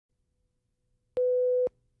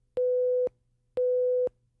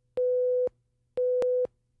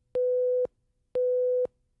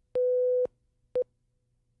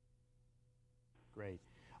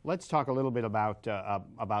Let's talk a little bit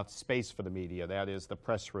about space for the media. That is the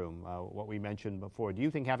press room, what we mentioned before. Do you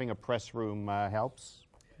think having a press room helps?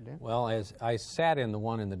 Dan? Well, as I sat in the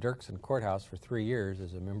one in the Dirksen Courthouse for 3 years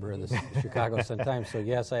as a member of the Chicago Sun-Times, so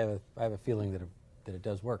yes, I have a feeling that it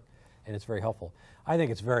does work, and it's very helpful. I think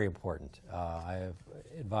it's very important. I have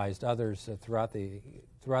advised others throughout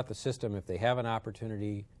the system, if they have an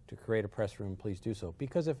opportunity to create a press room, please do so.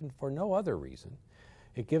 Because if for no other reason,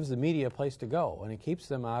 it gives the media a place to go, and it keeps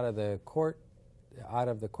them out of the court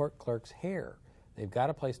clerk's hair. They've got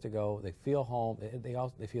a place to go. They feel home.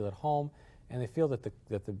 They feel at home, and they feel that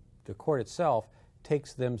the court itself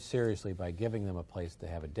takes them seriously by giving them a place to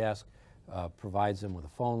have a desk, provides them with a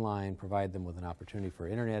phone line, provide them with an opportunity for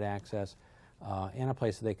internet access, and a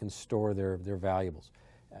place that they can store their valuables.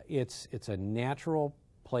 It's a natural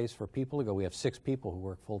place for people to go. We have 6 people who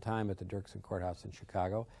work full-time at the Dirksen Courthouse in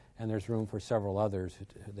Chicago, and there's room for several others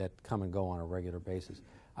that come and go on a regular basis.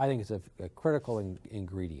 I think it's a critical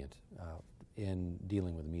ingredient in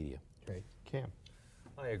dealing with media. Okay, Cam.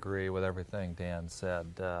 I agree with everything Dan said.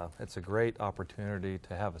 It's a great opportunity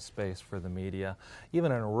to have a space for the media.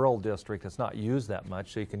 Even in a rural district, it's not used that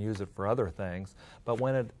much, so you can use it for other things. But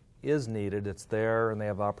when it is needed, it's there, and they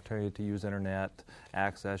have opportunity to use internet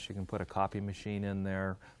access. You can put a copy machine in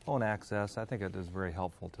there, phone access. I think it is very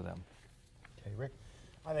helpful to them. Okay, Rick.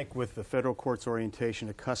 I think with the federal court's orientation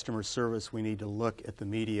to customer service, we need to look at the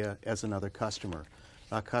media as another customer.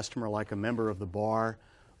 A customer like a member of the bar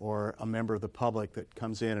or a member of the public that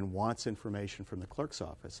comes in and wants information from the clerk's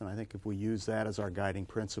office. And I think if we use that as our guiding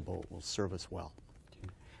principle, it will serve us well.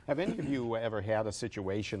 Have any of you ever had a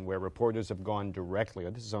situation where reporters have gone directly,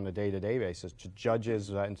 or this is on a day-to-day basis, to judges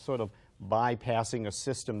and sort of bypassing a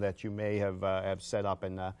system that you may have set up?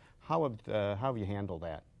 And how have you handled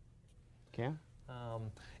that? Cam?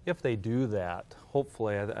 If they do that,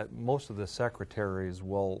 hopefully most of the secretaries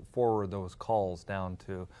will forward those calls down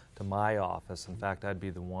to my office. In fact, I'd be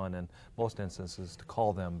the one in most instances to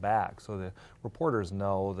call them back, so the reporters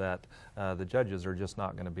know that the judges are just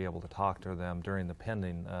not going to be able to talk to them during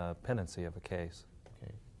the pendency of a case.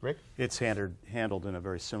 Okay. Rick? It's handled in a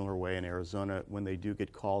very similar way in Arizona. When they do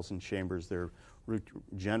get calls in chambers, they're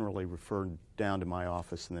generally referred down to my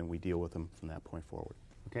office, and then we deal with them from that point forward.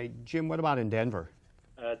 Okay, Jim, what about in Denver?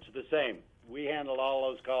 It's the same. We handle all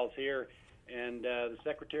those calls here, and the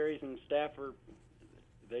secretaries and staff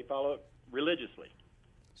they follow it religiously.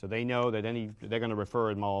 So they know that they're going to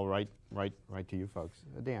refer them all right to you folks.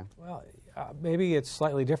 Dan? Well, maybe it's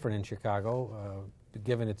slightly different in Chicago,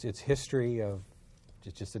 given its history of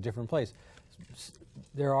just a different place.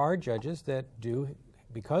 There are judges that do,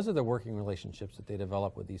 because of the working relationships that they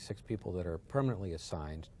develop with these 6 people that are permanently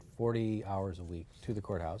assigned 40 hours a week to the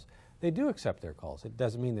courthouse, they do accept their calls. It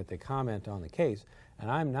doesn't mean that they comment on the case, and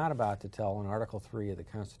I'm not about to tell an Article 3 of the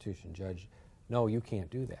Constitution judge, no, you can't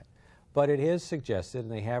do that. But it is suggested,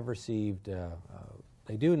 and they have received,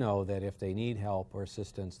 they do know that if they need help or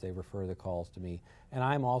assistance, they refer the calls to me. And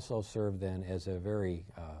I'm also served then as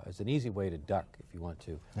as an easy way to duck if you want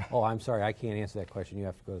to. Oh, I'm sorry, I can't answer that question. You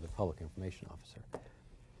have to go to the public information officer.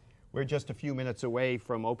 We're just a few minutes away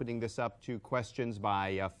from opening this up to questions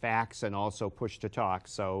by fax and also push to talk.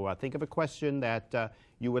 So think of a question that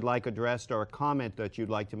you would like addressed or a comment that you'd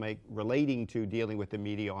like to make relating to dealing with the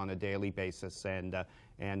media on a daily basis, and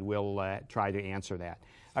we'll try to answer that.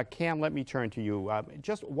 Cam, let me turn to you.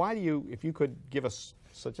 Just why do you, if you could give us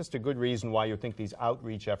just a good reason why you think these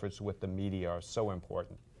outreach efforts with the media are so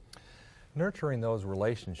important. Nurturing those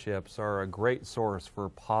relationships are a great source for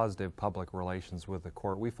positive public relations with the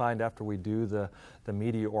court. We find after we do the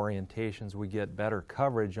media orientations, we get better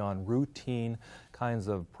coverage on routine kinds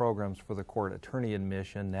of programs for the court, attorney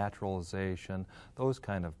admission, naturalization, those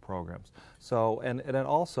kind of programs. So, and it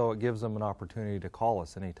also gives them an opportunity to call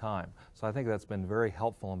us anytime. So I think that's been very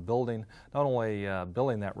helpful in building, not only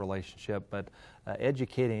building that relationship, but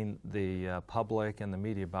educating the public and the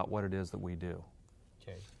media about what it is that we do.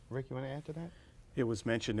 Okay. Rick, you want to add to that? It was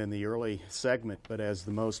mentioned in the early segment, but as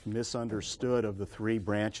the most misunderstood of the 3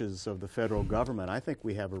 branches of the federal government, I think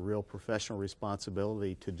we have a real professional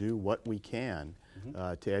responsibility to do what we can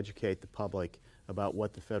to educate the public about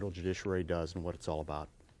what the federal judiciary does and what it's all about.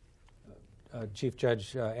 Chief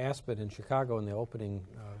Judge Aspin in Chicago in the opening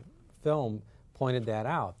film pointed that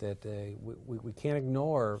out, that we can't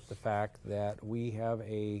ignore the fact that we have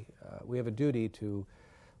a duty to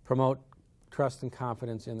promote trust and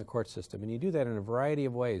confidence in the court system. And you do that in a variety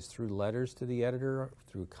of ways, through letters to the editor,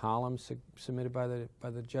 through columns submitted by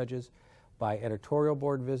the judges, by editorial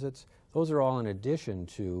board visits. Those are all in addition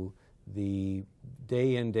to the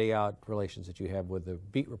day in, day out relations that you have with the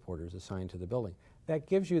beat reporters assigned to the building. That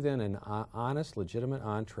gives you then an honest, legitimate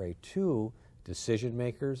entree to decision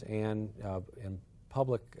makers and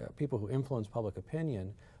public people who influence public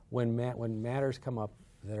opinion when matters come up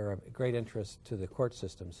that are of great interest to the court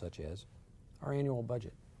system, such as our annual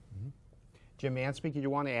budget. Mm-hmm. Jim Manspeak, did you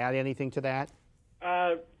want to add anything to that?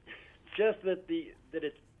 Just that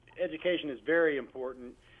education is very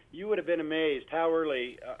important. You would have been amazed how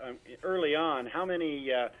early on how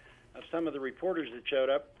many of some of the reporters that showed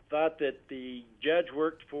up thought that the judge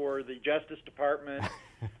worked for the Justice Department,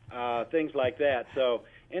 things like that. So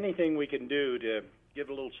anything we can do to give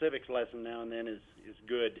a little civics lesson now and then is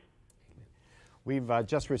good. We've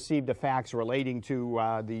just received a fax relating to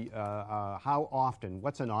how often,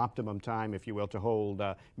 what's an optimum time, if you will, to hold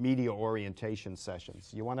media orientation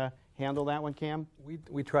sessions. You want to handle that one, Cam?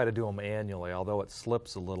 We try to do them annually, although it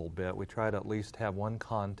slips a little bit. We try to at least have one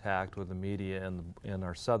contact with the media in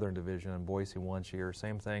our southern division in Boise once a year.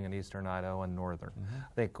 Same thing in eastern Idaho and northern. Mm-hmm.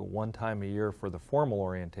 I think one time a year for the formal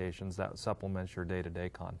orientations, that supplements your day-to-day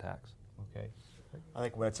contacts. Okay. I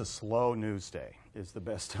think when it's a slow news day is the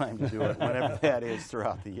best time to do it, whenever that is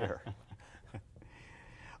throughout the year.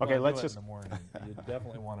 Okay, well, let's just... in the morning. You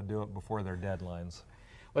definitely want to do it before their deadlines.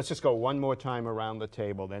 Let's just go one more time around the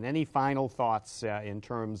table then. Any final thoughts in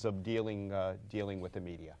terms of dealing with the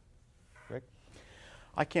media? Rick?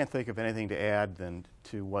 I can't think of anything to add than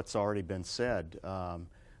to what's already been said.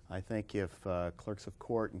 I think if clerks of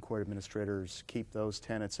court and court administrators keep those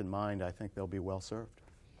tenets in mind, I think they'll be well served.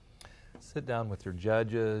 Sit down with your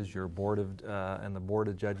judges, your board of, and the board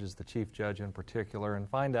of judges, the chief judge in particular, and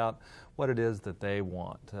find out what it is that they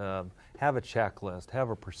want. Have a checklist,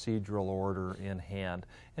 have a procedural order in hand,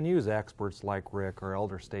 and use experts like Rick or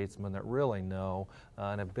elder statesmen that really know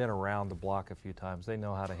and have been around the block a few times. They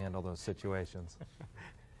know how to handle those situations.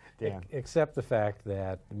 Dan. Accept the fact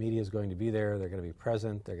that the media is going to be there, they're going to be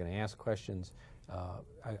present, they're going to ask questions.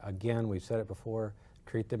 Again, we've said it before,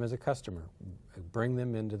 treat them as a customer. Bring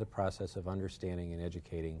them into the process of understanding and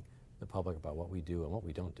educating the public about what we do and what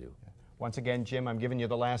we don't do. Once again, Jim, I'm giving you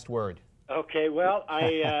the last word. Okay, well,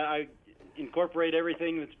 I incorporate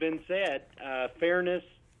everything that's been said. Fairness,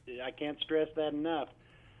 I can't stress that enough,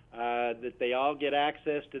 that they all get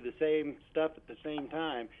access to the same stuff at the same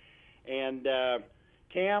time. And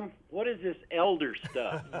Cam, what is this elder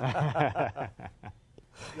stuff?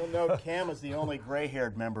 You'll note Cam is the only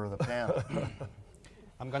gray-haired member of the panel.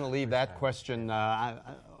 I'm going to leave that question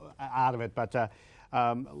out of it, but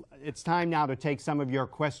it's time now to take some of your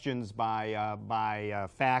questions by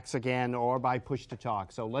fax again or by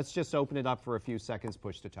push-to-talk. So let's just open it up for a few seconds,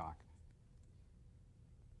 push-to-talk.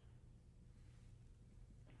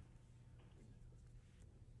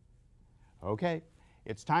 Okay,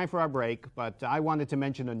 it's time for our break, but I wanted to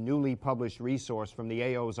mention a newly published resource from the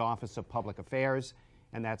AO's Office of Public Affairs,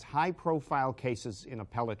 and that's High-Profile Cases in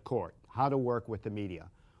Appellate Court, How to Work with the Media.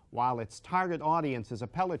 While its target audience is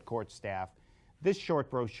appellate court staff, this short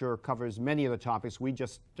brochure covers many of the topics we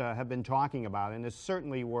just have been talking about and is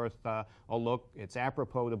certainly worth a look. It's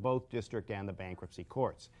apropos to both district and the bankruptcy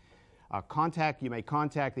courts. You may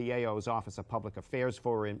contact the AO's Office of Public Affairs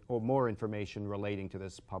for more information relating to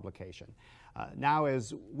this publication. Now,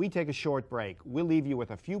 as we take a short break, we'll leave you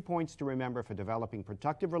with a few points to remember for developing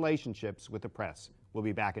productive relationships with the press. We'll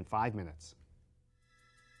be back in 5 minutes.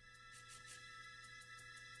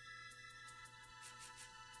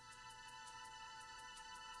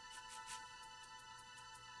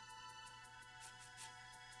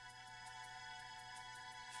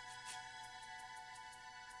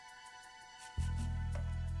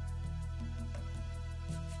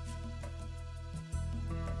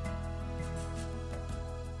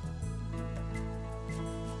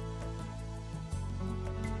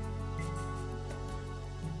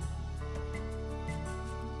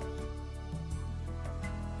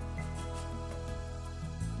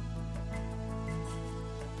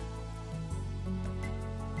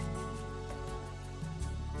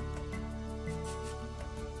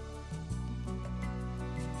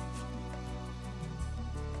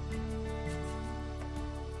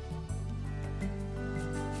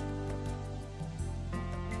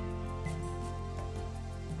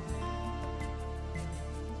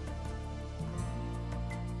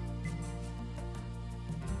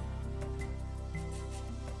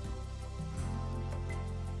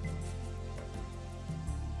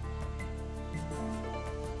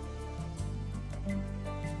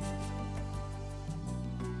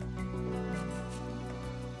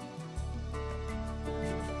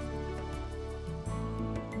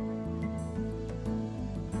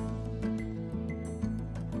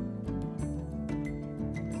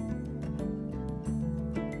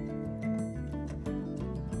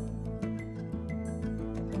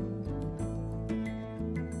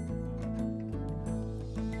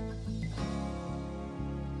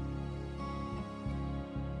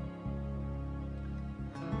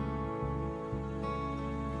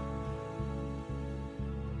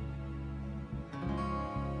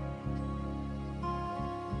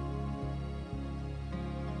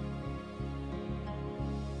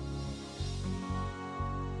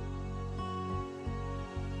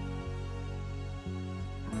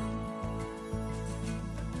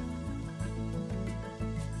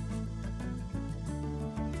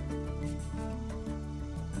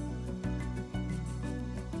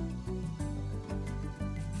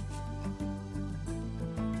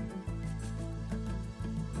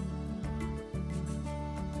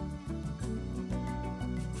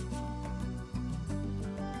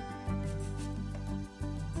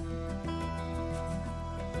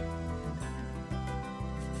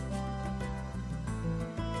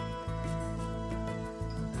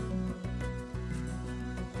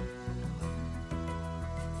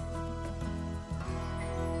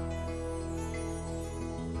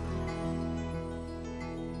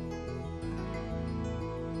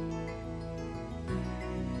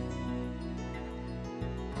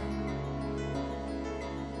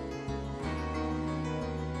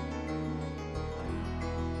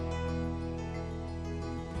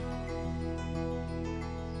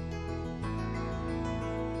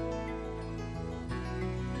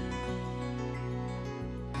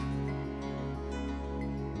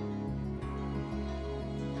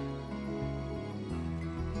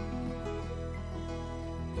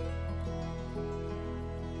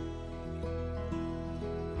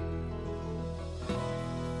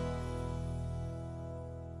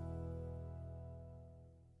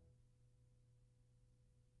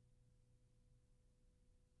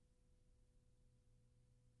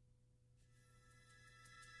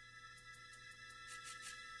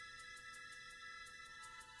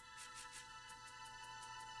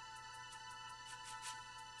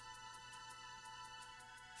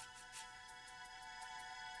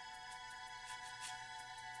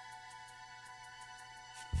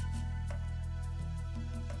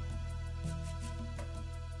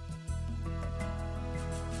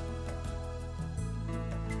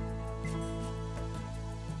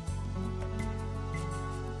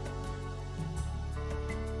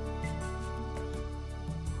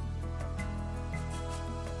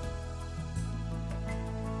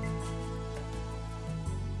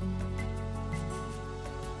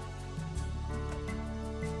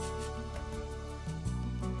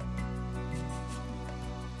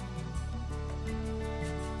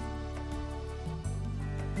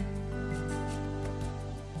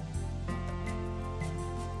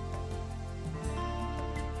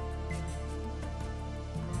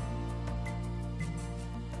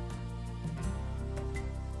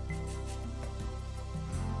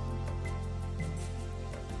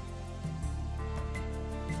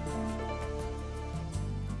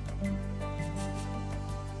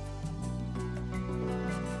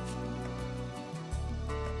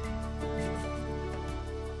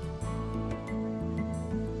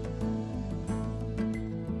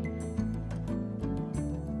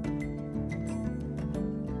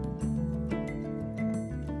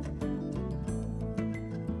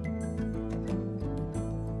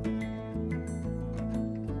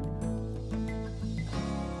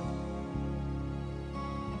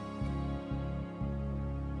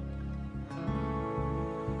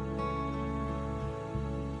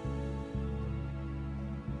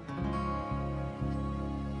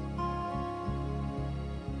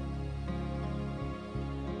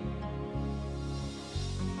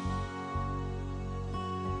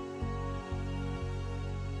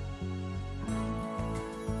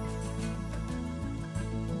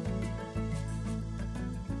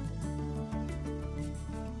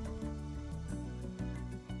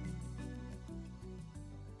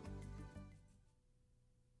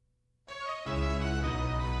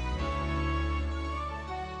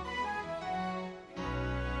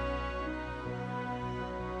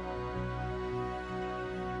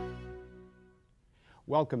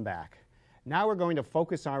 Welcome back. Now we're going to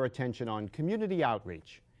focus our attention on community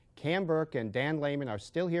outreach. Cam Burke and Dan Lehman are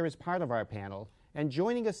still here as part of our panel, and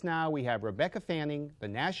joining us now we have Rebecca Fanning, the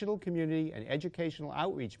National Community and Educational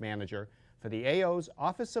Outreach Manager for the AO's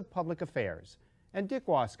Office of Public Affairs, and Dick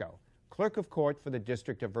Wasco, Clerk of Court for the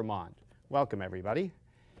District of Vermont. Welcome, everybody.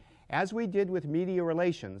 As we did with media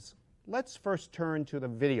relations, let's first turn to the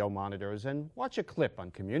video monitors and watch a clip on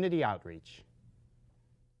community outreach.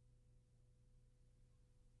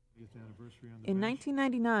 In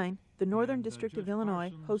 1999, the Northern District of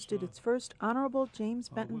Illinois hosted its first Honorable James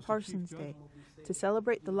Benton Parsons Day to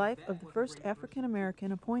celebrate the life of the first African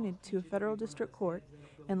American appointed to a federal district court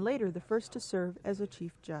and later the first to serve as a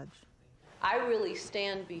chief judge. I really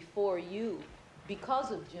stand before you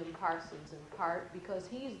because of Jim Parsons, in part because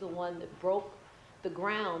he's the one that broke the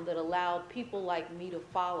ground that allowed people like me to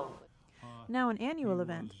follow. Now an annual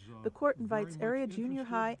event, the court invites area junior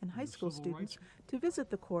high and high school students to visit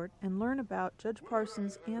the court and learn about Judge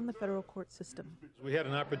Parsons and the federal court system. We had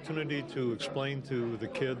an opportunity to explain to the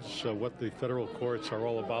kids what the federal courts are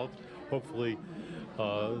all about. Hopefully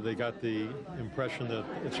they got the impression that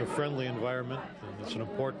it's a friendly environment and it's an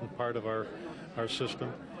important part of our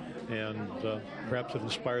system, and perhaps it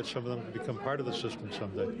inspired some of them to become part of the system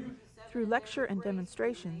someday. Through lecture and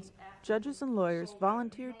demonstrations, judges and lawyers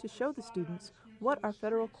volunteered to show the students what our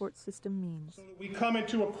federal court system means. We come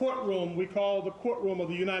into a courtroom we call the courtroom of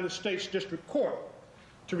the United States District Court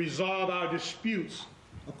to resolve our disputes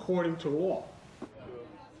according to law.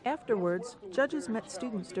 Afterwards, judges met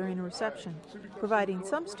students during a reception, providing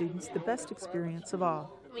some students the best experience of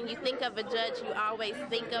all. When you think of a judge, you always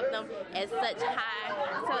think of them as such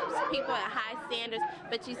people at high standards,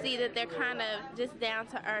 but you see that they're kind of just down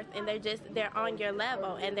to earth, and they're on your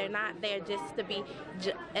level, and they're not there just to be,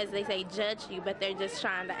 as they say, judge you, but they're just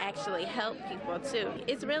trying to actually help people too.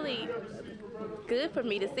 It's really good for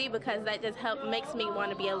me to see because that just makes me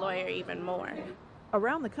want to be a lawyer even more.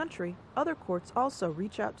 Around the country, other courts also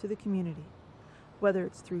reach out to the community. Whether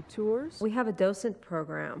it's through tours. We have a docent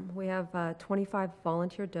program. We have 25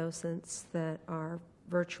 volunteer docents that are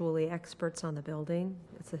virtually experts on the building.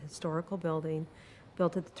 It's a historical building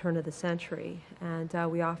built at the turn of the century. And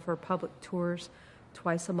we offer public tours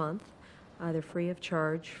twice a month. They're free of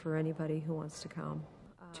charge for anybody who wants to come.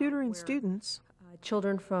 Tutoring students.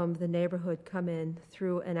 Children from the neighborhood come in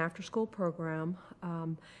through an after-school program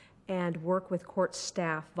and work with court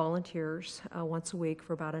staff, volunteers, once a week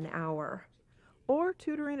for about an hour. Or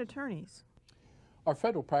tutoring attorneys. Our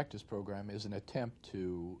federal practice program is an attempt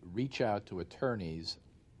to reach out to attorneys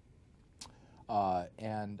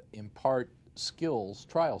and impart skills,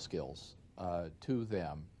 trial skills, to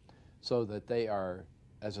them so that they are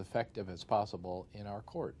as effective as possible in our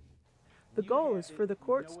court. The goal is for the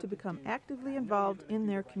courts to become actively involved in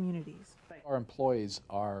their communities. Our employees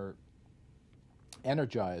are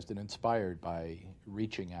energized and inspired by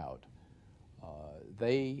reaching out.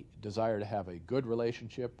 They desire to have a good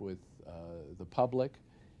relationship with the public,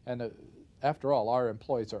 and after all, our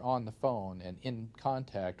employees are on the phone and in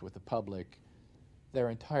contact with the public their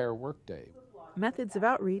entire workday. Methods of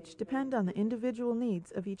outreach depend on the individual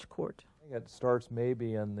needs of each court. It starts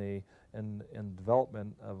maybe in the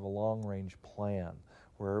development of a long-range plan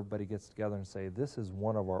where everybody gets together and say, this is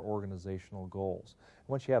one of our organizational goals.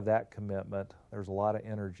 Once you have that commitment, there's a lot of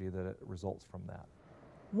energy that results from that.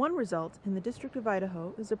 One result in the District of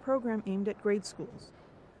Idaho is a program aimed at grade schools.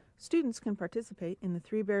 Students can participate in the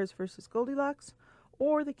Three Bears versus Goldilocks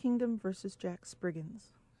or the Kingdom versus Jack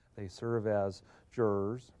Spriggans. They serve as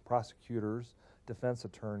jurors, prosecutors, defense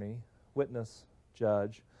attorney, witness,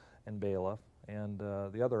 judge, and bailiff, and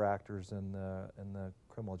the other actors in the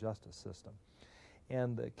criminal justice system.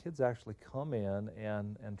 And the kids actually come in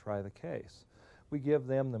and try the case. We give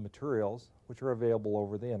them the materials, which are available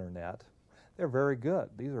over the internet. They're very good.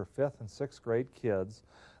 These are 5th and 6th grade kids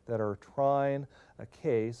that are trying a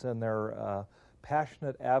case, and they're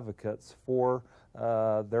passionate advocates for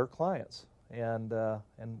their clients. And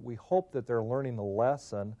we hope that they're learning a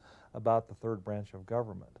lesson about the third branch of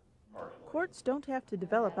government. Courts don't have to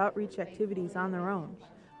develop outreach activities on their own.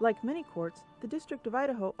 Like many courts, the District of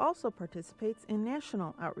Idaho also participates in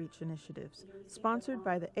national outreach initiatives sponsored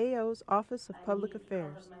by the AO's Office of Public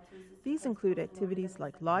Affairs. These include activities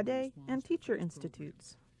like Law Day and Teacher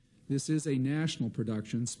Institutes. This is a national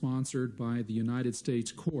production sponsored by the United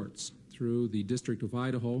States courts through the District of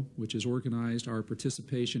Idaho, which has organized our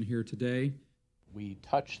participation here today. We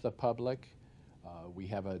touch the public. We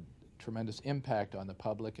have a tremendous impact on the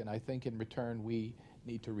public, and I think in return we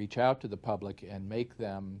need to reach out to the public and make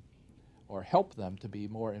them or help them to be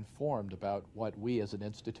more informed about what we as an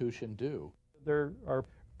institution do. There are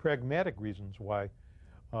pragmatic reasons why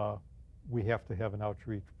we have to have an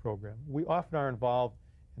outreach program. We often are involved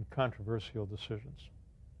in controversial decisions,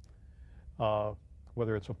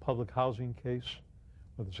 whether it's a public housing case,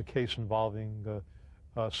 whether it's a case involving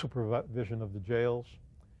supervision of the jails.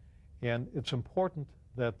 And it's important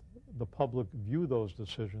that the public view those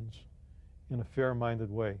decisions in a fair-minded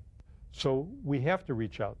way. So we have to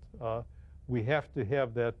reach out. We have to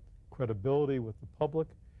have that credibility with the public.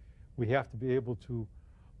 We have to be able to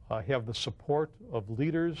have the support of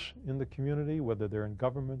leaders in the community, whether they're in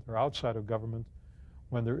government or outside of government,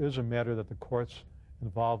 when there is a matter that the court's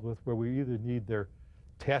involved with, where we either need their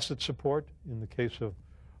tacit support in the case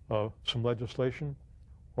of some legislation,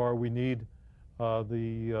 or we need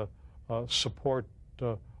the support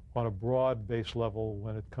on a broad-based level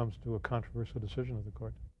when it comes to a controversial decision of the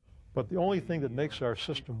court. But the only thing that makes our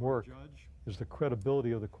system work is the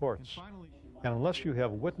credibility of the courts. And unless you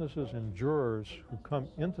have witnesses and jurors who come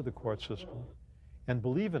into the court system and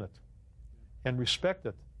believe in it and respect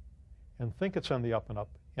it and think it's on the up and up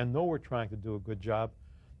and know we're trying to do a good job,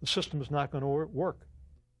 the system is not going to work.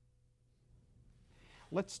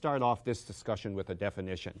 Let's start off this discussion with a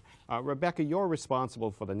definition. Rebecca, you're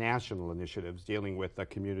responsible for the national initiatives dealing with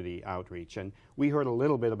community outreach, and we heard a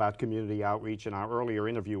little bit about community outreach in our earlier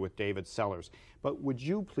interview with David Sellers. But would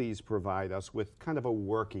you please provide us with kind of a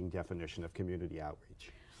working definition of community outreach?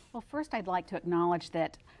 Well, first I'd like to acknowledge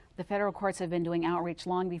that the federal courts have been doing outreach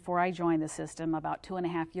long before I joined the system, about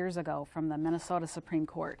 2.5 years ago, from the Minnesota Supreme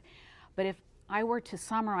Court. But if I were to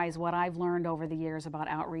summarize what I've learned over the years about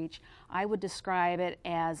outreach, I would describe it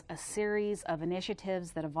as a series of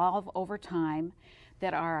initiatives that evolve over time,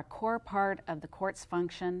 that are a core part of the court's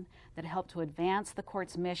function, that help to advance the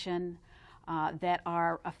court's mission, that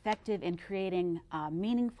are effective in creating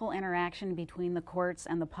meaningful interaction between the courts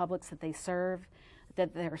and the publics that they serve,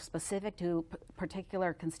 that they're specific to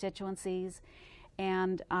particular constituencies,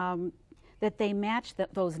 and that they match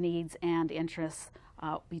those needs and interests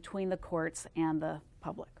between the courts and the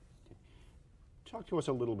public. Talk to us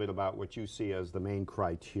a little bit about what you see as the main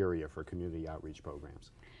criteria for community outreach programs.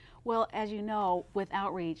 Well, as you know, with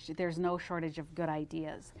outreach, there's no shortage of good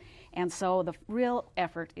ideas. And so the real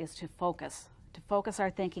effort is to focus our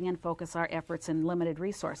thinking and focus our efforts in limited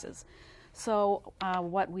resources. So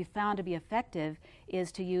what we found to be effective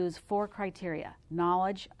is to use 4 criteria: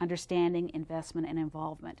 knowledge, understanding, investment, and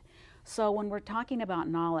involvement. So when we're talking about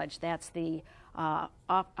knowledge, that's the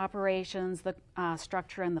operations, the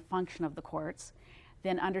structure, and the function of the courts.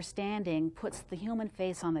 Then understanding puts the human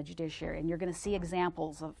face on the judiciary, and you're going to see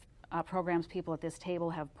examples of programs people at this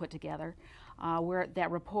table have put together where that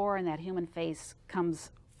rapport and that human face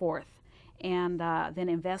comes forth. And then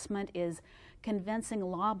investment is convincing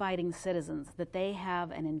law-abiding citizens that they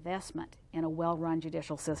have an investment in a well-run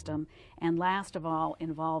judicial system. And last of all,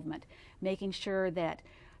 involvement, making sure that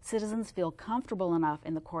citizens feel comfortable enough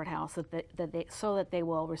in the courthouse so that they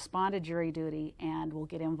will respond to jury duty and will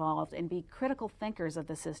get involved and be critical thinkers of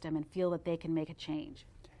the system and feel that they can make a change.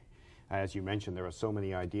 As you mentioned, there are so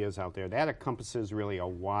many ideas out there. That encompasses really a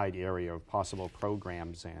wide area of possible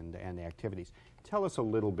programs and activities. Tell us a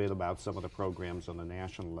little bit about some of the programs on the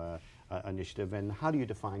national initiative, and how do you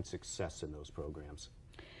define success in those programs?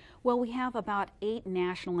 Well, we have about 8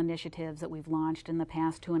 national initiatives that we've launched in the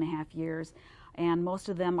past 2.5 years, and most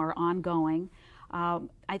of them are ongoing.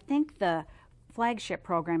 I think the flagship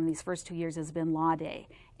program in these first 2 years has been Law Day,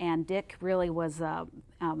 and Dick really was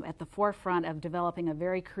at the forefront of developing a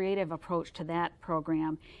very creative approach to that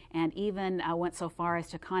program, and even went so far as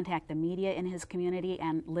to contact the media in his community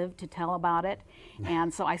and live to tell about it.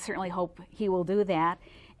 And so I certainly hope he will do that.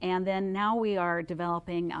 And then now we are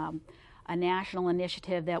developing a national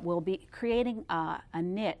initiative that will be creating a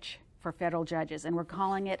niche for federal judges, and we're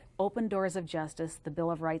calling it Open Doors of Justice, the Bill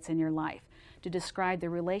of Rights in Your Life, to describe the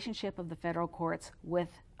relationship of the federal courts with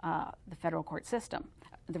the federal court system,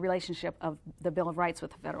 the relationship of the Bill of Rights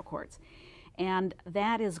with the federal courts. And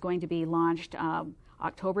that is going to be launched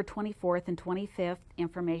October 24th and 25th.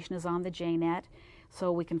 Information is on the JNet,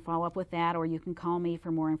 so we can follow up with that, or you can call me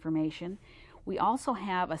for more information. We also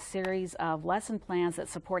have a series of lesson plans that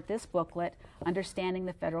support this booklet, Understanding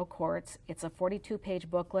the Federal Courts. It's a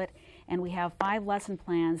 42-page booklet, and we have 5 lesson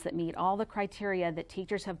plans that meet all the criteria that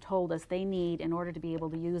teachers have told us they need in order to be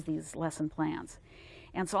able to use these lesson plans.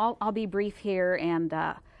 And so I'll be brief here and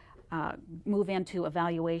move into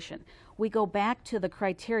evaluation. We go back to the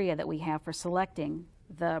criteria that we have for selecting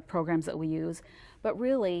the programs that we use, but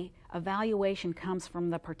really evaluation comes from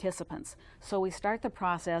the participants. So we start the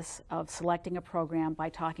process of selecting a program by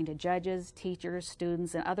talking to judges, teachers,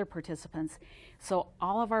 students, and other participants. So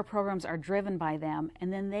all of our programs are driven by them,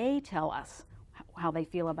 and then they tell us how they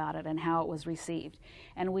feel about it and how it was received.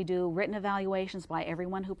 And we do written evaluations by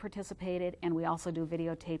everyone who participated, and we also do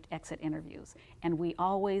videotaped exit interviews. And we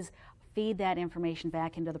always feed that information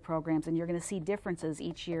back into the programs, and you're going to see differences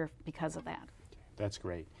each year because of that. That's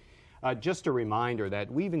great. Just a reminder that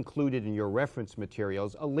we've included in your reference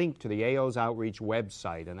materials a link to the AO's Outreach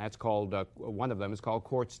website, and that's called, one of them is called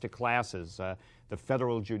Courts to Classes, the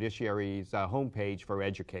Federal Judiciary's homepage for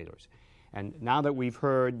educators. And now that we've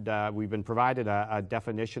heard, we've been provided a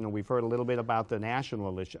definition, and we've heard a little bit about the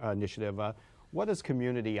national initiative, what does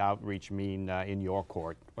community outreach mean in your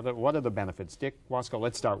court? What are the benefits? Dick Wasco,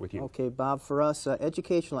 let's start with you. Okay, Bob, for us,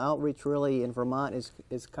 educational outreach really in Vermont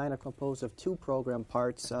is kind of composed of two program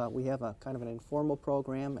parts. We have a kind of an informal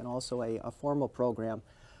program and also a formal program.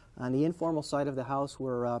 On the informal side of the house,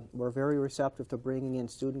 we're very receptive to bringing in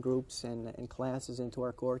student groups and classes into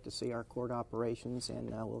our court to see our court operations, and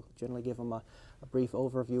we'll generally give them a brief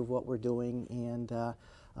overview of what we're doing, and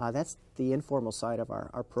that's the informal side of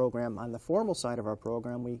our program. On the formal side of our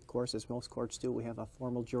program, we, of course, as most courts do, we have a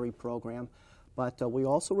formal jury program, but we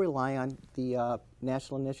also rely on the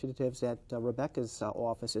national initiatives that Rebecca's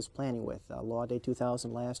office is planning with, Law Day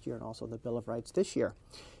 2000 last year and also the Bill of Rights this year.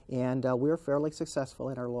 And we were fairly successful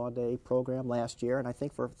in our Law Day program last year, and I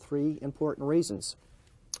think for three important reasons.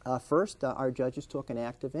 First, our judges took an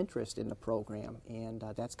active interest in the program, and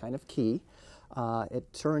that's kind of key.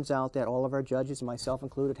 It turns out that all of our judges, myself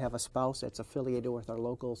included, have a spouse that's affiliated with our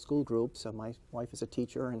local school groups. My wife is a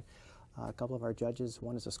teacher, and a couple of our judges,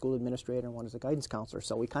 one is a school administrator and one is a guidance counselor.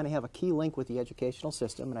 So we kind of have a key link with the educational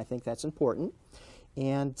system, and I think that's important.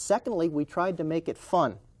 And secondly, we tried to make it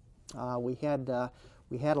fun. We had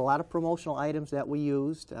a lot of promotional items that we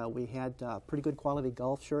used. We had a pretty good quality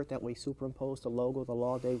golf shirt that we superimposed the logo, the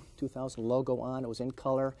Law Day 2000 logo on. It was in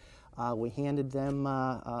color. We handed them,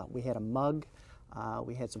 we had a mug.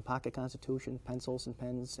 We had some pocket constitution, pencils and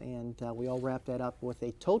pens, and we all wrapped that up with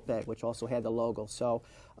a tote bag, which also had the logo. So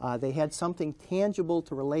they had something tangible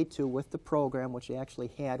to relate to with the program, which they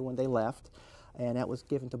actually had when they left, and that was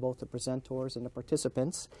given to both the presenters and the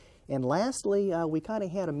participants. And lastly, we kind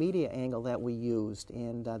of had a media angle that we used,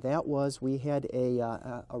 and that was we had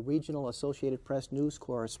a regional Associated Press news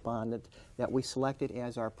correspondent that we selected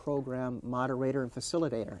as our program moderator and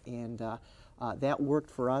facilitator, and that worked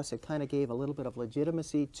for us. It kind of gave a little bit of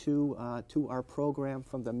legitimacy to our program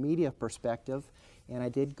from the media perspective, and I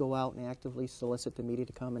did go out and actively solicit the media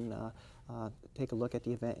to come and take a look at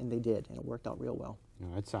the event, and they did, and it worked out real well.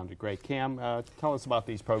 No, that sounded great. Cam, tell us about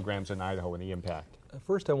these programs in Idaho and the impact.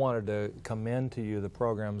 First, I wanted to commend to you the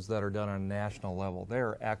programs that are done on a national level.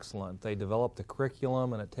 They're excellent. They develop the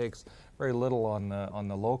curriculum, and it takes very little on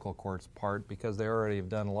the local court's part because they already have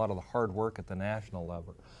done a lot of the hard work at the national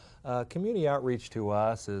level. Community outreach to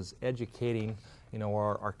us is educating,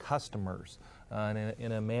 our customers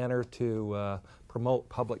in a manner to promote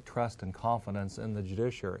public trust and confidence in the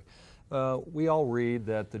judiciary. We all read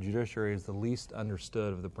that the judiciary is the least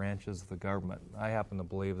understood of the branches of the government. I happen to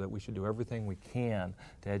believe that we should do everything we can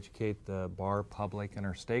to educate the bar public and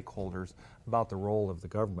our stakeholders about the role of the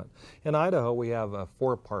government. In Idaho, we have a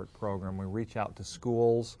four-part program. We reach out to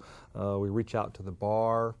schools, we reach out to the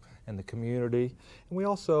bar and the community, and we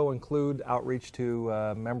also include outreach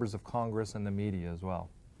to members of Congress and the media as well.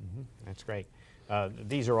 Mm-hmm. That's great.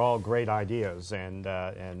 These are all great ideas, and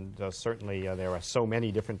certainly there are so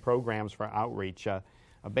many different programs for outreach. A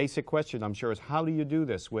basic question, I'm sure, is how do you do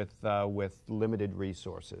this with limited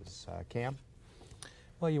resources? Cam?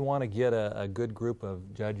 Well, you want to get a good group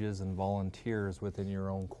of judges and volunteers within your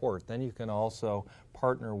own court. Then you can also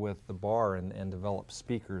partner with the bar and develop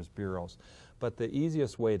speakers bureaus. But the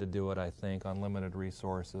easiest way to do it, I think, on limited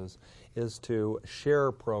resources is to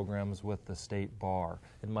share programs with the state bar.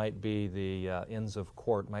 It might be the Inns of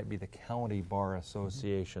Court, might be the County Bar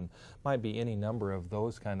Association, might be any number of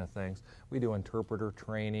those kind of things. We do interpreter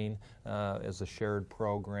training as a shared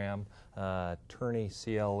program, attorney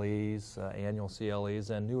CLEs, annual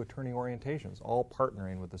CLEs, and new attorney orientations, all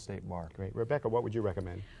partnering with the state bar. Great. Rebecca, what would you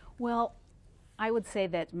recommend? Well, I would say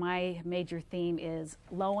that my major theme is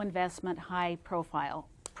low investment, high profile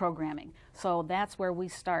programming. So that's where we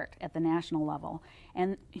start at the national level.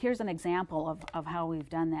 And here's an example of how we've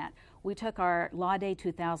done that. We took our Law Day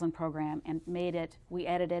 2000 program and we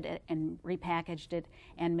edited it and repackaged it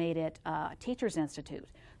and made it a Teachers Institute.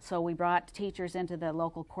 So we brought teachers into the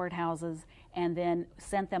local courthouses and then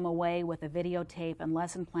sent them away with a videotape and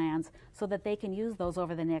lesson plans so that they can use those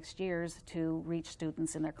over the next years to reach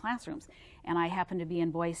students in their classrooms. And I happen to be in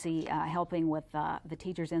Boise helping with the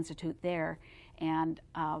Teachers Institute there, and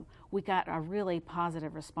we got a really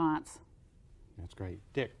positive response. That's great.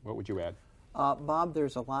 Dick, what would you add? Bob,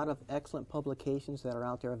 there's a lot of excellent publications that are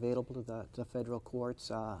out there available to the federal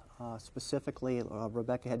courts. Specifically,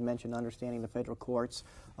 Rebecca had mentioned Understanding the Federal Courts.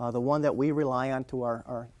 The one that we rely on to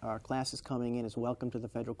our classes coming in is Welcome to the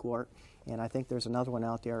Federal Court. And I think there's another one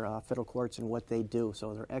out there, Federal Courts and What They Do.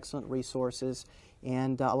 So they're excellent resources.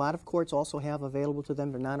 And a lot of courts also have available to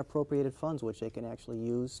them their non-appropriated funds, which they can actually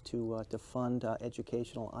use to fund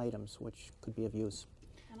educational items, which could be of use.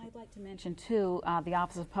 And I'd like to mention, too, the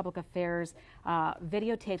Office of Public Affairs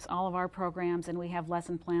videotapes all of our programs, and we have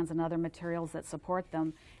lesson plans and other materials that support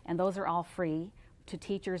them, and those are all free to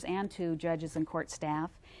teachers and to judges and court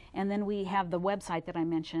staff. And then we have the website that I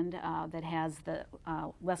mentioned that has the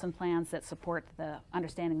lesson plans that support the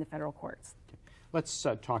Understanding the Federal Courts. Let's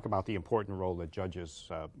talk about the important role that judges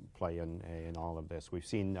play in all of this. We've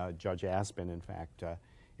seen Judge Aspin, in fact,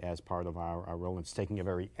 as part of our role, and it's taking a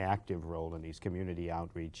very active role in these community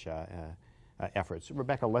outreach efforts.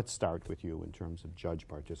 Rebecca, let's start with you in terms of judge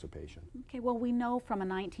participation. Okay, well, we know from a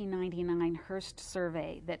 1999 Hearst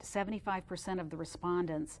survey that 75% of the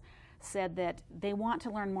respondents said that they want to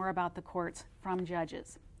learn more about the courts from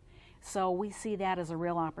judges. So we see that as a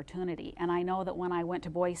real opportunity. And I know that when I went to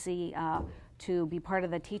Boise to be part of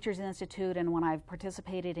the Teachers Institute, and when I've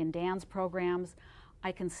participated in Dan's programs,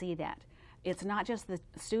 I can see that. It's not just the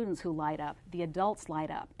students who light up, the adults light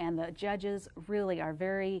up, and the judges really are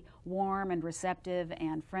very warm and receptive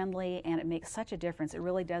and friendly, and it makes such a difference. It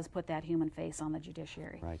really does put that human face on the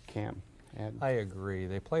judiciary. Right, Cam. I agree.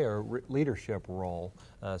 They play a leadership role,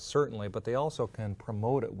 certainly, but they also can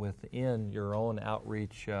promote it within your own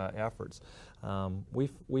outreach efforts.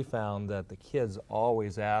 We found that the kids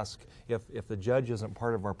always ask if the judge isn't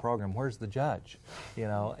part of our program, where's the judge? You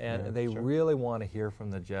know, and they really want to hear from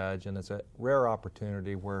the judge, and it's a rare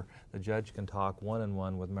opportunity where the judge can talk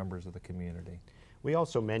one-on-one with members of the community. We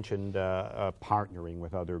also mentioned partnering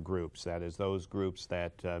with other groups, that is, those groups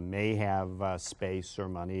that may have space or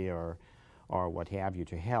money or what have you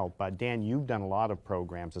to help. Dan, you've done a lot of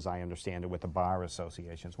programs, as I understand it, with the bar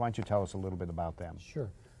associations. Why don't you tell us a little bit about them?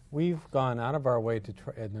 Sure. We've gone out of our way to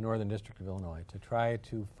in the Northern District of Illinois to try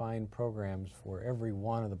to find programs for every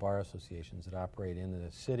one of the bar associations that operate in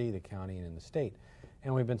the city, the county, and in the state.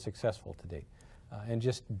 And we've been successful to date. And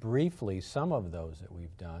just briefly, some of those that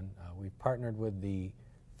we've done, we've partnered with the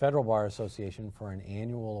Federal Bar Association for an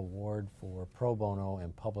annual award for pro bono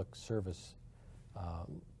and public service,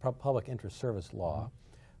 public interest service law,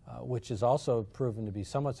 which has also proven to be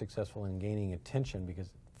somewhat successful in gaining attention because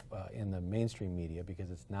in the mainstream media,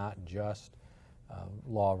 because it's not just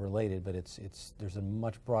law related, but there's a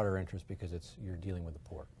much broader interest because you're dealing with the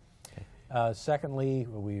poor. Secondly,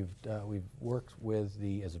 we've worked with as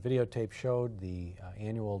the videotape showed, the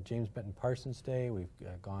annual James Benton Parsons Day. We've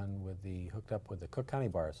hooked up with the Cook County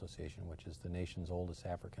Bar Association, which is the nation's oldest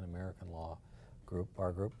African American law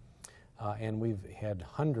bar group. And we've had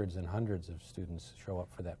hundreds and hundreds of students show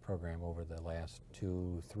up for that program over the last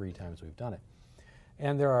 2-3 times we've done it.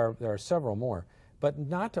 And there are several more. But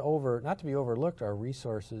not to be overlooked are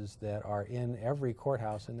resources that are in every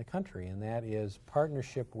courthouse in the country, and that is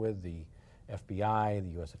partnership with the FBI,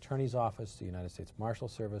 the U.S. Attorney's Office, the United States Marshal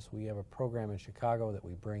Service. We have a program in Chicago that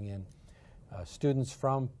we bring in students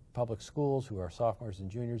from public schools who are sophomores and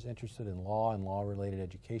juniors interested in law and law-related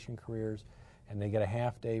education careers, and they get a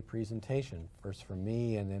half-day presentation, first from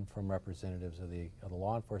me and then from representatives of the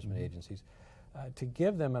law enforcement agencies, to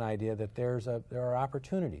give them an idea that there are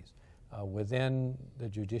opportunities within the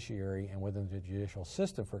judiciary and within the judicial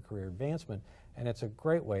system for career advancement, and it's a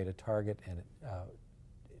great way to target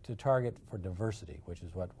for diversity, which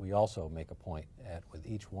is what we also make a point at with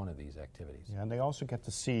each one of these activities. Yeah, and they also get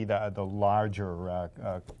to see the larger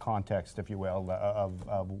context, if you will,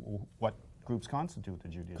 of what groups constitute the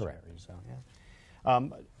judiciary. Correct. So, yeah.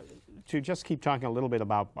 To just keep talking a little bit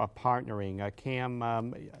about partnering, Cam,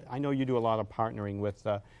 I know you do a lot of partnering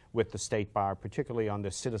with the State Bar, particularly on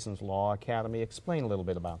the Citizens Law Academy. Explain a little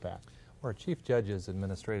bit about that. Our Chief Judge's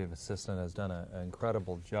administrative assistant has done an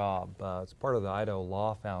incredible job. It's part of the Idaho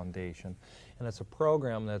Law Foundation, and it's a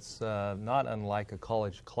program that's not unlike a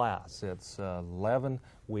college class. It's 11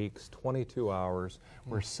 weeks, 22 hours,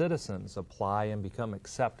 where citizens apply and become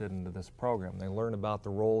accepted into this program. They learn about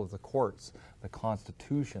the role of the courts, the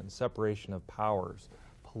Constitution, separation of powers,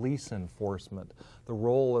 police enforcement, the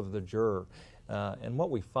role of the juror. And what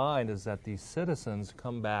we find is that these citizens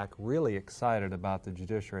come back really excited about the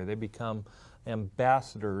judiciary. They become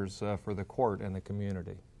ambassadors for the court and the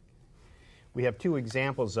community. We have two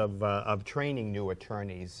examples of training new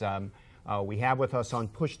attorneys. We have with us on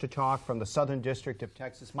Push to Talk from the Southern District of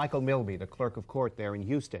Texas, Michael Milby, the clerk of court there in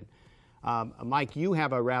Houston. Mike, you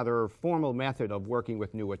have a rather formal method of working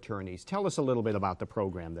with new attorneys. Tell us a little bit about the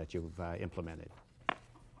program that you've implemented.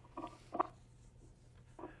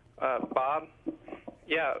 Bob?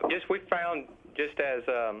 Yeah, we found just as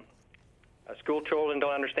school children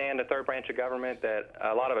don't understand the third branch of government, that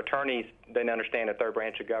a lot of attorneys didn't understand the third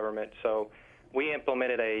branch of government. So we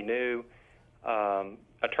implemented a new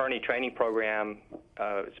attorney training program.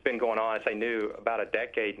 It's been going on, I say new, about a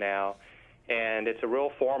decade now. And it's a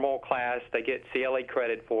real formal class. They get CLE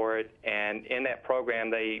credit for it. And in that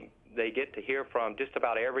program, they get to hear from just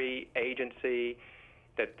about every agency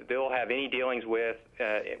that they'll have any dealings with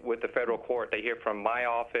the federal court. They hear from my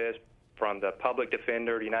office, from the public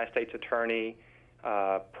defender, the United States attorney,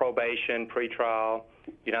 probation, pretrial,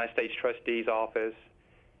 United States trustee's office.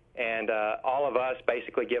 And all of us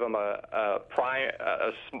basically give them a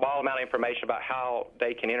small amount of information about how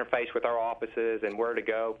they can interface with our offices and where to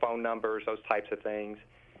go, phone numbers, those types of things.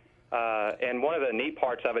 And one of the neat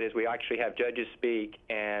parts of it is we actually have judges speak,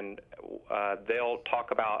 and they'll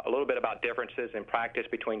talk about a little bit about differences in practice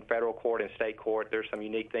between federal court and state court. There's some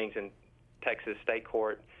unique things in Texas state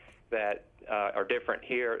court that are different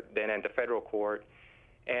here than in the federal court.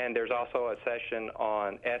 And there's also a session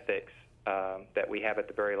on ethics that we have at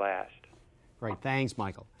the very last. Great, thanks,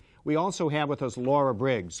 Michael. We also have with us Laura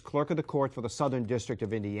Briggs, Clerk of the Court for the Southern District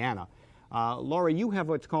of Indiana. Laura, you have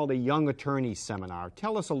what's called a Young Attorney Seminar.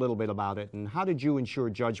 Tell us a little bit about it, and how did you ensure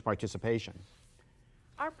judge participation?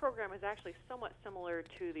 Our program is actually somewhat similar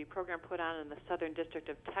to the program put on in the Southern District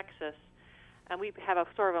of Texas, and we have a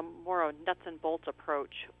sort of a more nuts and bolts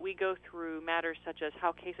approach. We go through matters such as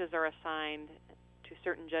how cases are assigned to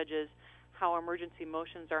certain judges, how emergency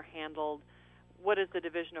motions are handled, what is the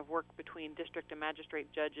division of work between district and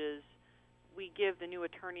magistrate judges. We give the new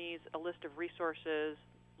attorneys a list of resources,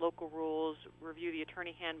 local rules, review the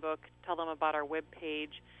attorney handbook, tell them about our web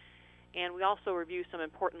page, and we also review some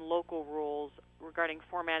important local rules regarding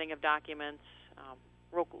formatting of documents,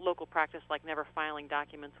 local practice like never filing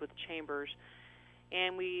documents with chambers,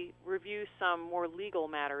 and we review some more legal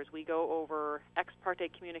matters. We go over ex parte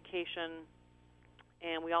communication,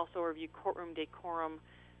 and we also review courtroom decorum,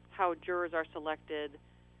 how jurors are selected,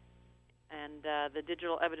 and the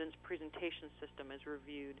digital evidence presentation system is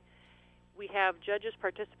reviewed. We have judges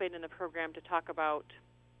participate in the program to talk about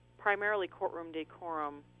primarily courtroom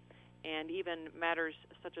decorum and even matters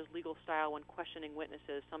such as legal style when questioning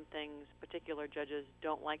witnesses, some things particular judges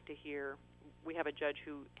don't like to hear. We have a judge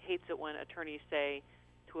who hates it when attorneys say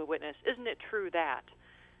to a witness, "Isn't it true that?"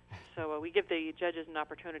 So we give the judges an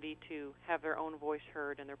opportunity to have their own voice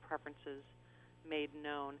heard and their preferences made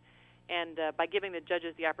known. And by giving the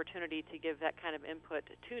judges the opportunity to give that kind of input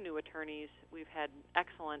to new attorneys, we've had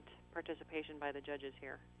excellent participation by the judges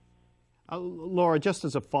here. Laura, just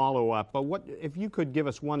as a follow-up, what if you could give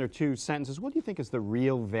us one or two sentences, what do you think is the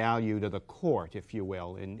real value to the court, if you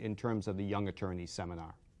will, in terms of the Young Attorneys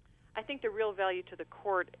Seminar? I think the real value to the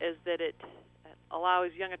court is that it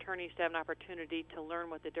allows young attorneys to have an opportunity to learn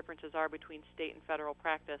what the differences are between state and federal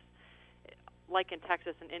practice. Like in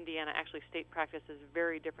Texas and Indiana, actually state practice is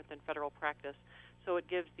very different than federal practice. So it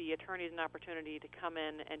gives the attorneys an opportunity to come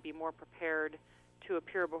in and be more prepared to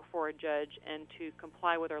appear before a judge and to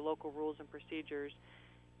comply with our local rules and procedures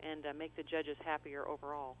and make the judges happier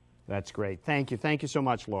overall. That's great. Thank you. Thank you so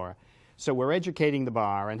much, Laura. So we're educating the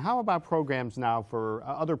bar, and how about programs now for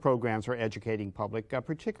other programs for educating public,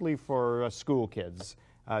 particularly for school kids?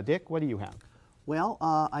 Dick, what do you have? Well,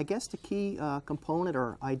 I guess the key component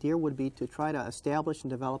or idea would be to try to establish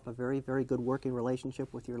and develop a very, very good working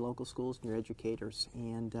relationship with your local schools and your educators.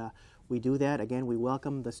 And we do that. Again, we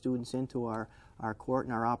welcome the students into our court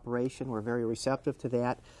and our operation. We're very receptive to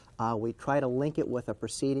that. We try to link it with a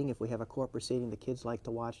proceeding. If we have a court proceeding, the kids like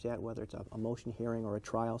to watch that, whether it's a motion hearing or a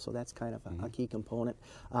trial, so that's kind of a key component.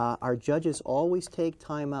 Our judges always take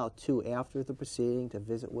time out, too, after the proceeding to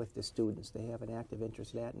visit with the students. They have an active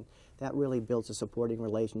interest in that, and that really builds a supporting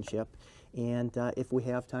relationship. And if we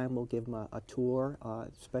have time, we'll give them a tour,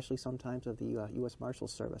 especially sometimes of the U.S.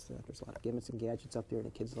 Marshals Service. There's a lot of gimmicks and gadgets up there, and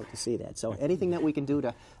the kids love to see that. So anything that we can do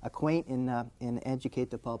to acquaint and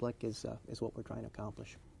educate the public is what we're trying to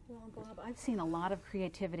accomplish. Well, Bob, I've seen a lot of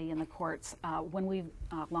creativity in the courts. When we've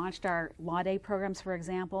launched our Law Day programs, for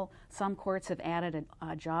example, some courts have added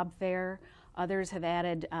a job fair. Others have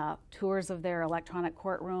added tours of their electronic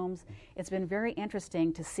courtrooms. It's been very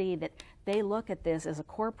interesting to see that they look at this as a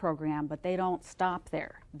core program, but they don't stop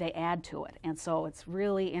there. They add to it. And so it's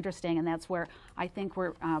really interesting, and that's where I think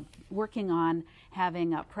we're working on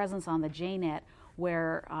having a presence on the JNet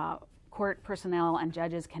where court personnel and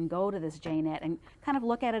judges can go to this JNet and kind of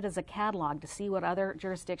look at it as a catalog to see what other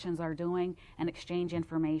jurisdictions are doing and exchange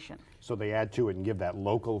information. So they add to it and give that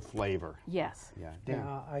local flavor. Yes. Yeah.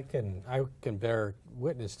 Yeah, I can bear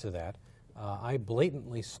witness to that. I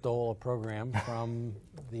blatantly stole a program from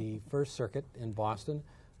the First Circuit in Boston,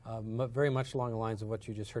 very much along the lines of what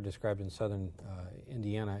you just heard described in southern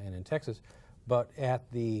Indiana and in Texas, but at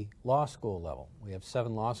the law school level. We have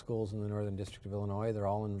 7 law schools in the Northern District of Illinois. They're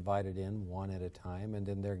all invited in one at a time, and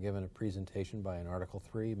then they're given a presentation by an Article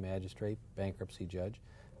III magistrate, bankruptcy judge.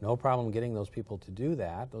 No problem getting those people to do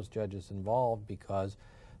that, those judges involved, because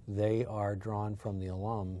they are drawn from the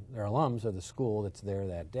they're alums of the school that's there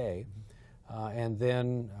that day. And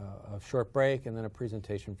then a short break, and then a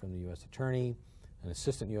presentation from the U.S. Attorney, an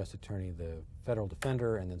assistant U.S. Attorney, the federal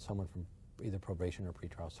defender, and then someone from either probation or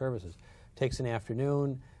pretrial services. Takes an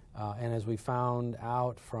afternoon, and as we found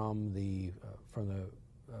out from the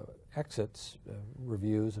exits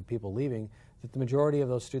reviews of people leaving, that the majority of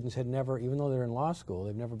those students had never, even though they're in law school,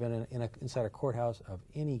 they've never been inside a courthouse of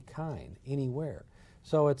any kind, anywhere.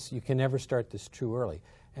 So you can never start this too early.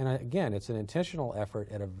 And again, it's an intentional effort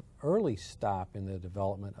at an early stop in the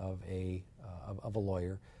development of a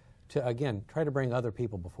lawyer to, again, try to bring other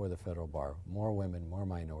people before the federal bar, more women, more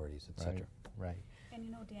minorities, et cetera. Right. And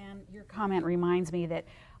you know, Dan, your comment reminds me that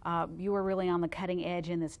you were really on the cutting edge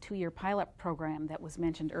in this 2-year pilot program that was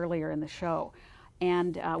mentioned earlier in the show.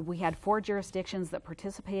 And we had 4 jurisdictions that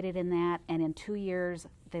participated in that, and in 2 years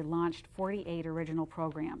they launched 48 original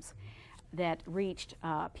programs that reached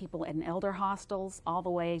people in elder hostels all the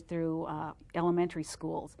way through elementary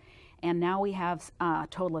schools. And now we have a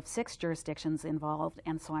total of 6 jurisdictions involved,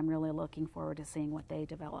 and so I'm really looking forward to seeing what they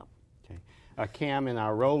develop. Okay. Cam, in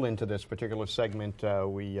our roll into this particular segment,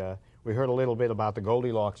 we heard a little bit about the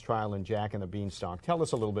Goldilocks trial and Jack and the Beanstalk. Tell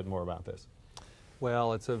us a little bit more about this.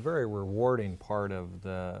 Well, it's a very rewarding part of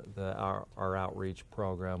our outreach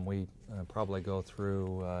program. We probably go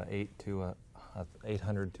through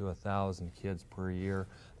 800 to 1,000 kids per year.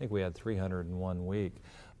 I think we had 300 in 1 week.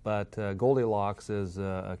 But Goldilocks is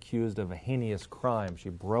accused of a heinous crime. She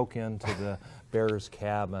broke into the bear's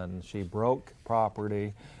cabin. She broke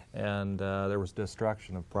property, and there was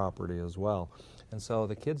destruction of property as well. And so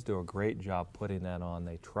the kids do a great job putting that on.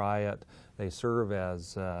 They try it. They serve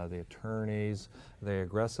as the attorneys. They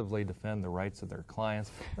aggressively defend the rights of their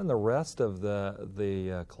clients. And the rest of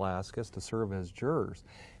the class gets to serve as jurors.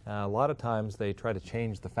 A lot of times they try to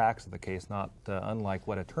change the facts of the case, not unlike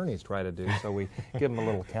what attorneys try to do, so we give them a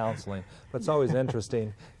little counseling. But it's always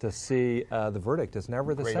interesting to see the verdict is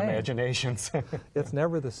never the same. Great imaginations. It's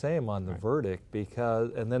never the same on the verdict,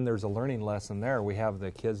 and then there's a learning lesson there. We have the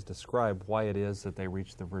kids describe why it is that they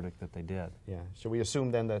reached the verdict that they did. Yeah. Should we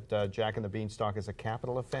assume then that Jack and the Beanstalk is a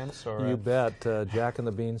capital offense? Or you bet. Jack and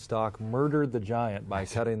the Beanstalk murdered the giant by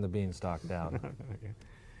cutting the beanstalk down. Okay.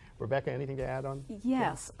 Rebecca, anything to add on?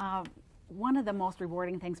 Yes. One of the most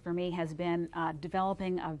rewarding things for me has been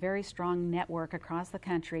developing a very strong network across the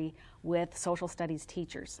country with social studies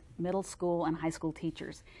teachers, middle school and high school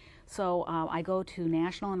teachers. So I go to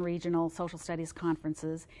national and regional social studies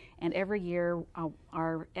conferences, and every year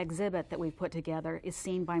our exhibit that we've put together is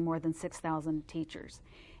seen by more than 6,000 teachers.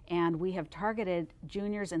 And we have targeted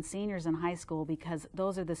juniors and seniors in high school because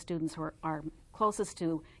those are the students who are closest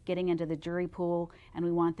to getting into the jury pool, and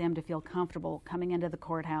we want them to feel comfortable coming into the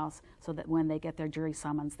courthouse so that when they get their jury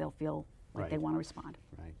summons, they'll feel like they want to respond.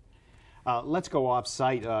 Right. Let's go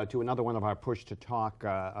off-site to another one of our Push to Talk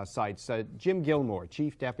sites. Jim Gilmore,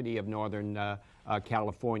 Chief Deputy of Northern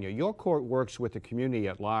California. Your court works with the community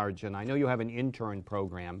at large, and I know you have an intern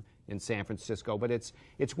program in San Francisco, but it's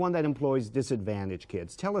one that employs disadvantaged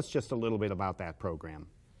kids. Tell us just a little bit about that program.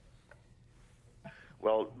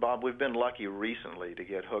 Well, Bob, we've been lucky recently to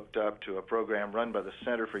get hooked up to a program run by the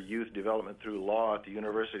Center for Youth Development Through Law at the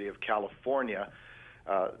University of California.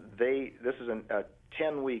 This is a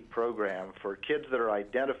 10-week program for kids that are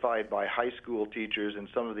identified by high school teachers in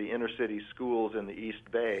some of the inner city schools in the East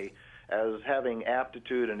Bay as having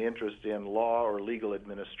aptitude and interest in law or legal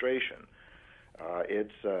administration.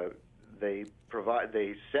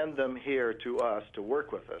 They send them here to us to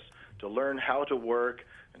work with us, to learn how to work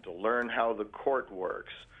and to learn how the court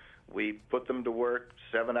works. We put them to work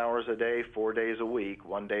 7 hours a day, 4 days a week.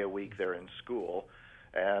 1 day a week they're in school,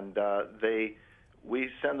 and we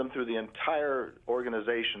send them through the entire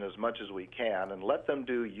organization as much as we can and let them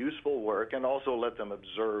do useful work and also let them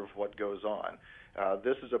observe what goes on.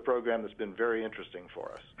 This is a program that's been very interesting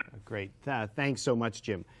for us. Great. Thanks so much,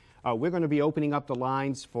 Jim. We're going to be opening up the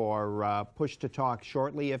lines for Push to Talk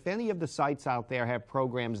shortly. If any of the sites out there have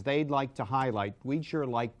programs they'd like to highlight, we'd sure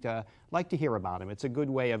like to hear about them. It's a good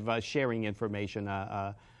way of sharing information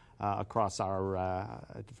across for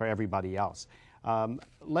everybody else.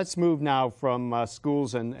 Let's move now from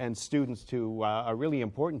schools and students to a really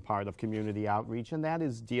important part of community outreach, and that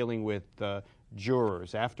is dealing with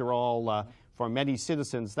jurors. After all, for many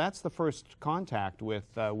citizens, that's the first contact with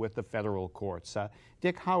the federal courts.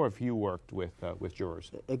 Dick, how have you worked with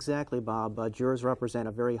jurors? Exactly, Bob. Jurors represent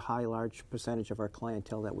a very large percentage of our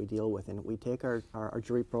clientele that we deal with, and we take our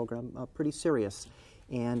jury program pretty serious.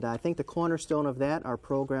 And I think the cornerstone of that, our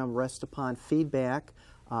program rests upon feedback.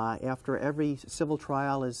 After every civil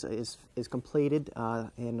trial is completed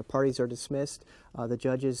and the parties are dismissed, the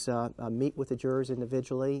judges meet with the jurors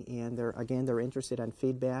individually, and they're interested in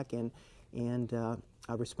feedback and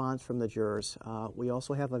a response from the jurors. We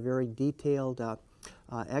also have a very detailed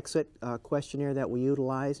exit questionnaire that we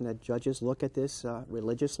utilize, and the judges look at this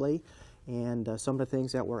religiously. And some of the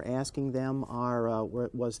things that we're asking them are,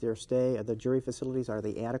 was their stay at the jury facilities, are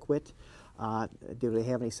they adequate? Do they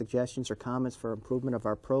have any suggestions or comments for improvement of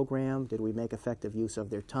our program? Did we make effective use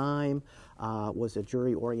of their time? Was the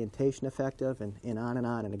jury orientation effective? And on and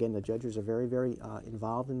on. And again, the judges are very, very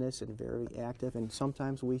involved in this and very active, and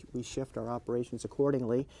sometimes we shift our operations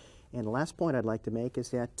accordingly. And the last point I'd like to make is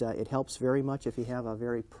that it helps very much if you have a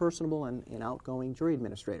very personable and outgoing jury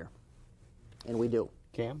administrator. And we do.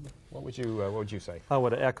 Cam, what would you say? I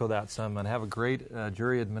would echo that sentiment. Have a great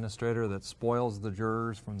jury administrator that spoils the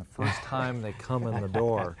jurors from the first time they come in the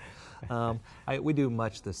door. We do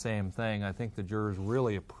much the same thing. I think the jurors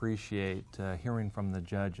really appreciate hearing from the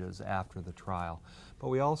judges after the trial. But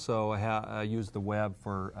we also use the web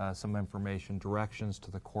for some information, directions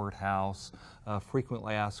to the courthouse,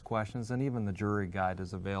 frequently asked questions, and even the jury guide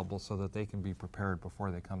is available so that they can be prepared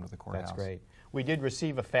before they come to the courthouse. That's great. We did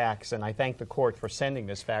receive a fax, and I thank the court for sending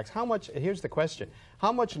this fax. Here's the question,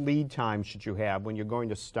 how much lead time should you have when you're going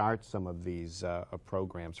to start some of these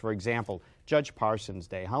programs? For example, Judge Parsons'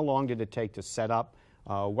 Day, how long did it take to set up?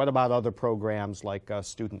 What about other programs like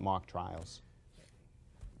student mock trials?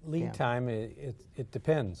 Lead time, it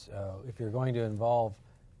depends. If you're going to involve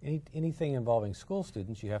anything involving school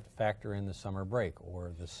students, you have to factor in the summer break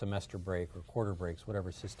or the semester break or quarter breaks,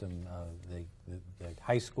 whatever system the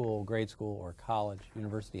high school, grade school, or college,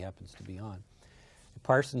 university happens to be on. The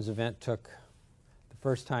Parsons event took, the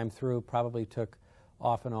first time through, probably took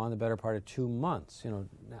off and on the better part of 2 months. You know,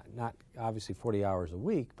 not obviously 40 hours a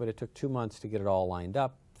week, but it took 2 months to get it all lined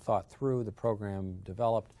up, thought through, the program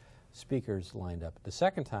developed, speakers lined up. The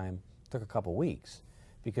second time took a couple weeks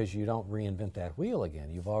because you don't reinvent that wheel again.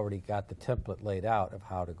 You've already got the template laid out of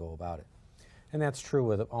how to go about it. And that's true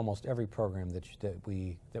with almost every program that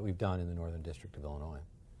we've done in the Northern District of Illinois.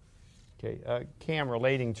 Okay, Cam,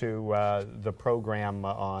 relating to the program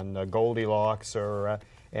on Goldilocks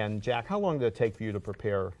and Jack, how long did it take for you to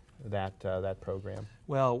prepare that program?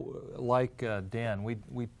 Well, like Dan,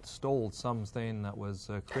 we stole something that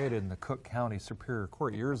was created in the Cook County Superior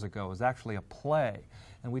Court years ago. It was actually a play,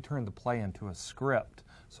 and we turned the play into a script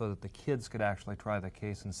so that the kids could actually try the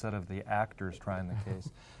case instead of the actors trying the case.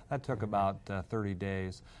 That took about 30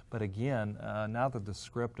 days. But again, now that the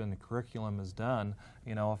script and the curriculum is done,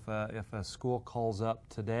 you know, if a school calls up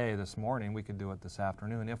today, this morning, we could do it this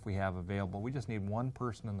afternoon if we have available. We just need one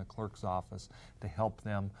person in the clerk's office to help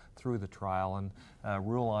them through the trial and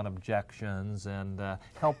rule on objections and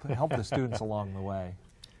help the students along the way.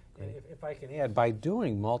 If I can add, by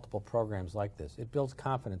doing multiple programs like this, it builds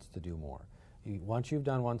confidence to do more. Once you've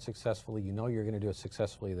done one successfully, you know you're going to do it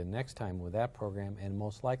successfully the next time with that program and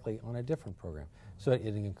most likely on a different program. So it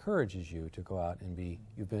encourages you to go out and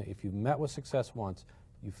if you've met with success once,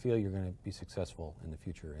 you feel you're going to be successful in the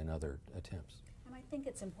future in other attempts. And I think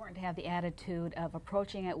it's important to have the attitude of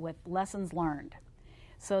approaching it with lessons learned,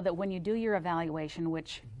 so that when you do your evaluation,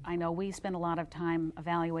 which I know we spend a lot of time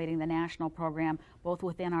evaluating the national program, both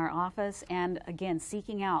within our office and, again,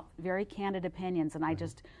 seeking out very candid opinions, and I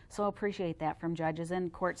just so appreciate that from judges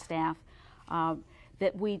and court staff,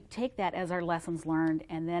 that we take that as our lessons learned,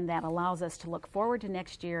 and then that allows us to look forward to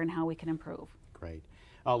next year and how we can improve. Great.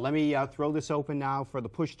 Let me throw this open now for the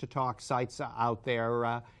Push to Talk sites out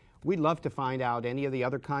there. We'd love to find out any of the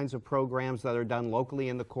other kinds of programs that are done locally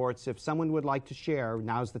in the courts. If someone would like to share,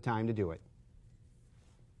 now's the time to do it.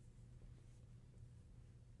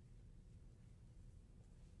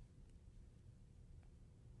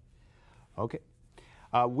 Okay.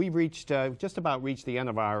 We've just about reached the end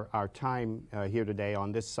of our time here today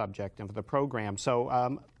on this subject and for the program.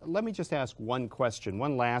 So let me just ask one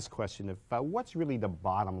last question. What's really the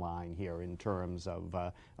bottom line here in terms of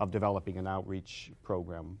developing an outreach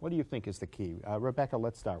program? What do you think is the key? Rebecca,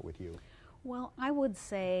 let's start with you. Well, I would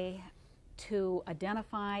say to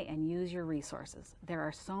identify and use your resources. There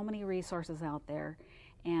are so many resources out there,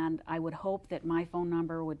 and I would hope that my phone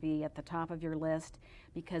number would be at the top of your list,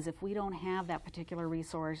 because if we don't have that particular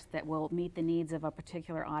resource that will meet the needs of a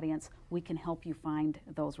particular audience, we can help you find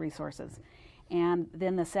those resources. And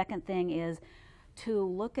then the second thing is to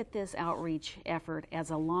look at this outreach effort as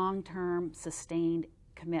a long-term, sustained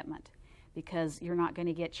commitment, because you're not going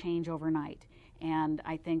to get change overnight. And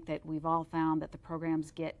I think that we've all found that the programs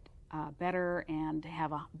get better and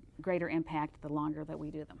have a greater impact the longer that we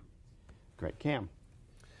do them. Great. Cam?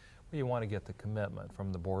 Well, you want to get the commitment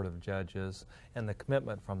from the Board of Judges and the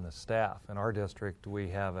commitment from the staff. In our district, we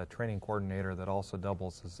have a training coordinator that also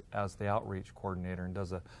doubles as the outreach coordinator and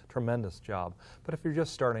does a tremendous job. But if you're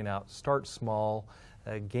just starting out, start small,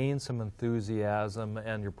 gain some enthusiasm,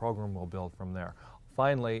 and your program will build from there.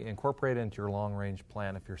 Finally, incorporate it into your long-range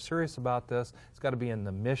plan. If you're serious about this, it's got to be in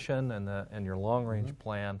the mission and your long-range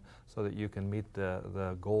plan so that you can meet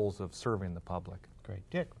the goals of serving the public. Great.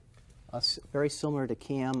 Dick? Very similar to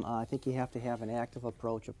Cam, I think you have to have an active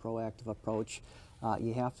approach, a proactive approach.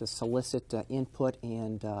 You have to solicit input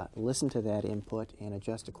and listen to that input and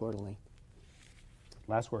adjust accordingly.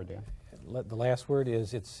 Last word, Dan. The last word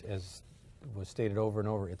is, as was stated over and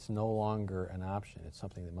over, it's no longer an option. It's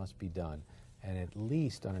something that must be done. And at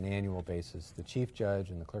least on an annual basis, the chief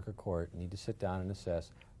judge and the clerk of court need to sit down and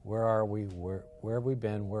assess where are we, where have we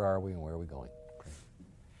been, where are we, and where are we going.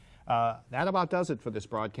 That about does it for this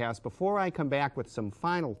broadcast. Before I come back with some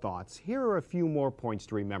final thoughts, here are a few more points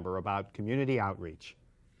to remember about community outreach.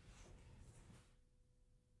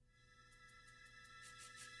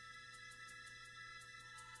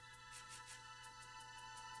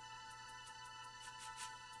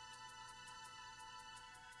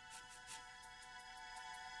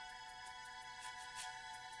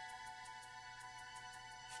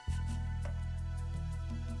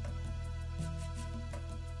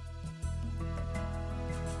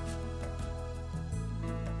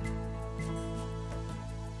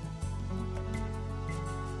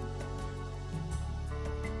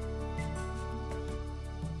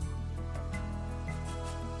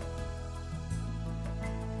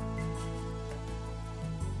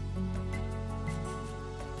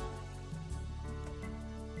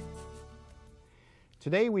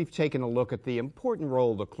 Today we've taken a look at the important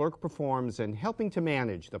role the clerk performs in helping to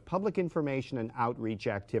manage the public information and outreach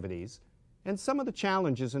activities, and some of the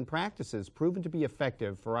challenges and practices proven to be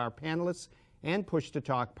effective for our panelists and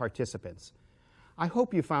push-to-talk participants. I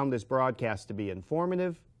hope you found this broadcast to be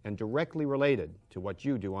informative and directly related to what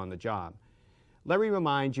you do on the job. Let me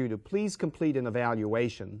remind you to please complete an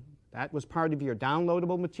evaluation. That was part of your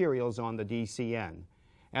downloadable materials on the DCN.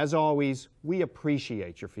 As always, we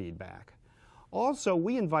appreciate your feedback. Also,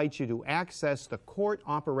 we invite you to access the Court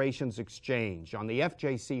Operations Exchange on the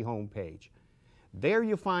FJC homepage. There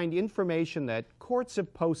you find information that courts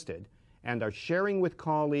have posted and are sharing with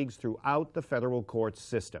colleagues throughout the federal court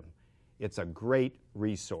system. It's a great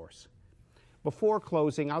resource. Before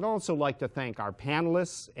closing, I'd also like to thank our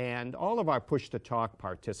panelists and all of our Push-to-Talk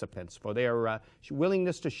participants for their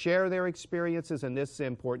willingness to share their experiences in this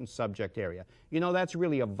important subject area. You know, that's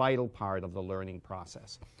really a vital part of the learning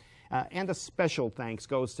process. And a special thanks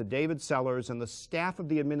goes to David Sellers and the staff of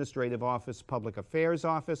the Administrative Office Public Affairs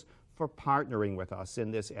Office for partnering with us in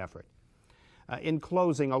this effort. In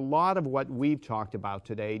closing, a lot of what we've talked about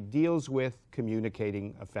today deals with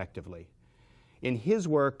communicating effectively. In his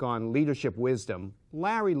work on leadership wisdom,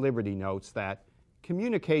 Larry Liberty notes that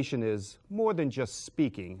communication is more than just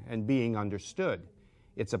speaking and being understood.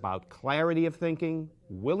 It's about clarity of thinking,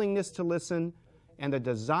 willingness to listen, and a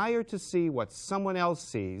desire to see what someone else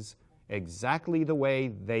sees exactly the way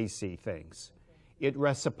they see things. It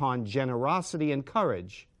rests upon generosity and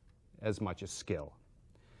courage as much as skill.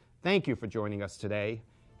 Thank you for joining us today.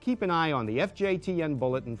 Keep an eye on the FJTN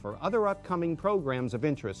Bulletin for other upcoming programs of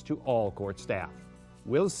interest to all court staff.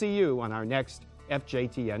 We'll see you on our next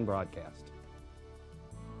FJTN broadcast.